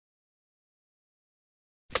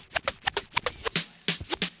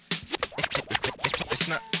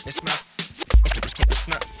It's not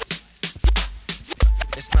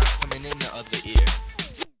coming in the other ear.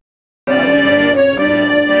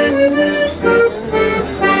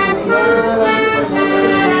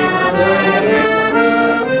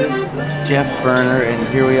 This is Geoff Berner, and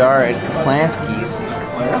here we are at Caplansky's.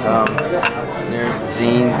 There's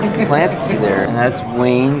Zane Caplansky there, and that's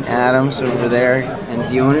Wayne Adams over there, and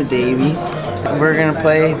Diona Davies. We're gonna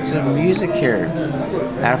play some music here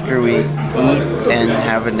after we eat and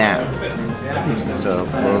have a nap. So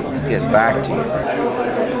we'll get back to you.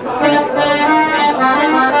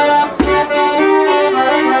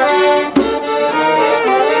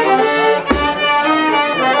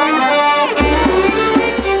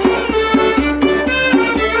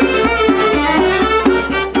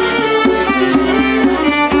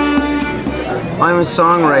 I'm a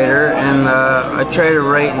songwriter, and I try to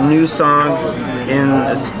write new songs in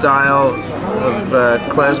a style of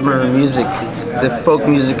klezmer music, the folk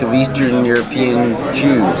music of Eastern European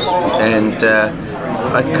Jews. And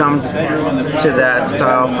I come to that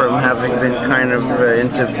style from having been kind of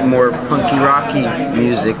into more punky rocky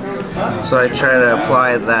music. So I try to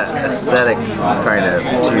apply that aesthetic kind of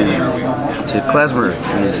to klezmer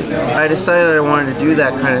music. I decided I wanted to do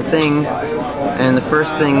that kind of thing, and the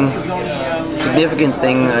first significant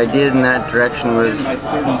thing I did in that direction was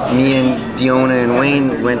me and Diona and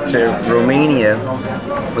Wayne went to Romania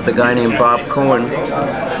with a guy named Bob Cohen,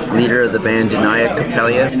 leader of the band Denaya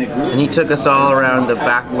Capelia, and he took us all around the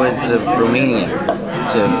backwoods of Romania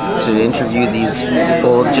to interview these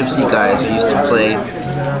old gypsy guys who used to play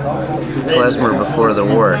klezmer before the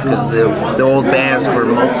war, because the old bands were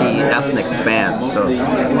multi-ethnic bands. So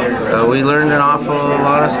we learned an awful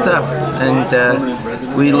lot of stuff, and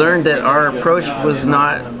we learned that our approach was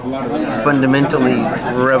not fundamentally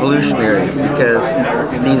revolutionary, because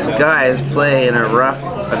these guys play in a rough,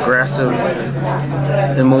 aggressive,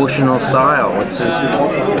 emotional style, which is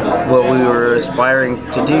what we were aspiring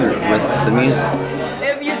to do with the music.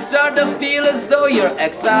 Start to feel as though you're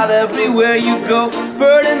exiled everywhere you go,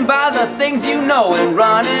 burdened by the things you know and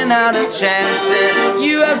running out of chances.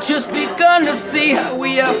 You have just begun to see how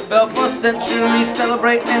we have felt for centuries,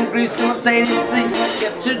 celebrating and grief simultaneously,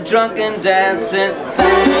 get to drunken dancing.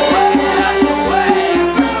 That's the way, that's the way,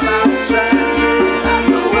 it's all about the transit.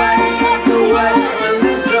 That's the way, when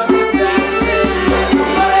they're drunken dancing.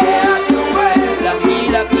 That's the way,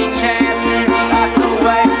 lucky chances. That's the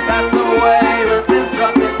way, when they're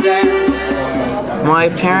drunken dancing. My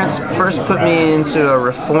parents first put me into a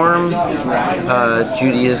Reform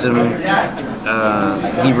Judaism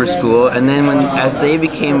Hebrew school, and then as they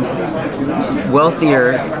became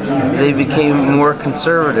wealthier, they became more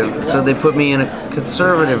conservative, so they put me in a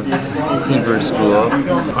conservative Hebrew school.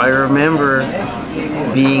 I remember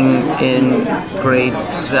being in grade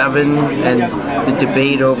 7 and the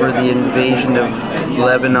debate over the invasion of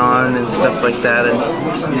Lebanon and stuff like that,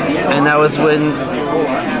 and that was when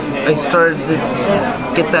I started to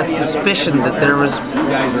get that suspicion that there was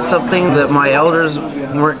something that my elders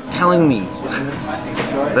weren't telling me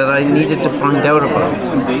that I needed to find out about.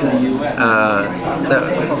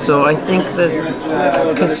 So I think that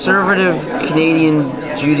conservative Canadian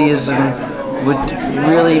Judaism would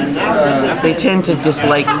really, they tend to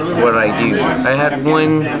dislike what I do. I had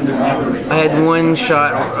one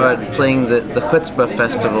shot at playing the Chutzpah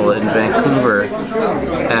Festival in Vancouver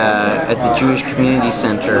at the Jewish Community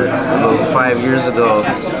Center about 5 years ago,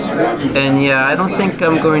 and yeah, I don't think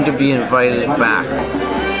I'm going to be invited back.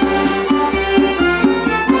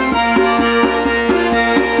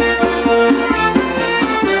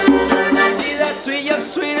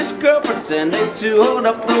 Girl pretending to hold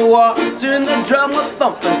up the wall, turn the drum will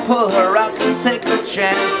thump and pull her out to take a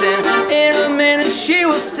chance. And in a minute she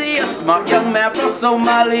will see a smart young man from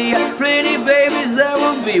Somalia. Pretty babies there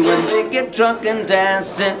will be when they get drunk and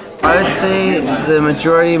dancing. I would say the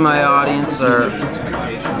majority of my audience are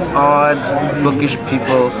odd, bookish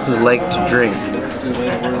people who like to drink.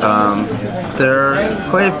 There are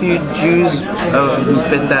quite a few Jews who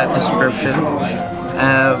fit that description.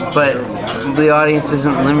 But the audience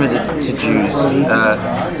isn't limited to Jews.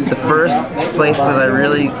 The first place that I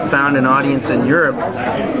really found an audience in Europe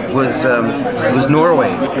was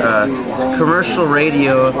Norway. Commercial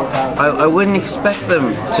radio, I wouldn't expect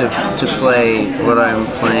them to play what I'm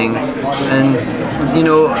playing, and you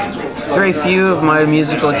know, very few of my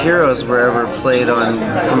musical heroes were ever played on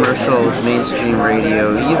commercial mainstream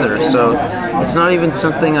radio either, so it's not even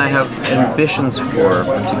something I have ambitions for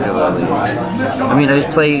particularly. I mean, I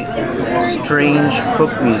play strange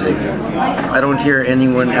folk music. I don't hear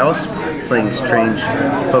anyone else playing strange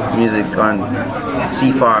folk music on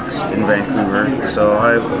CFOX in Vancouver, so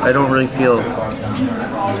I don't really feel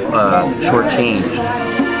shortchanged.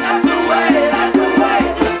 That's the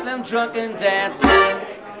way, them drunken dancing.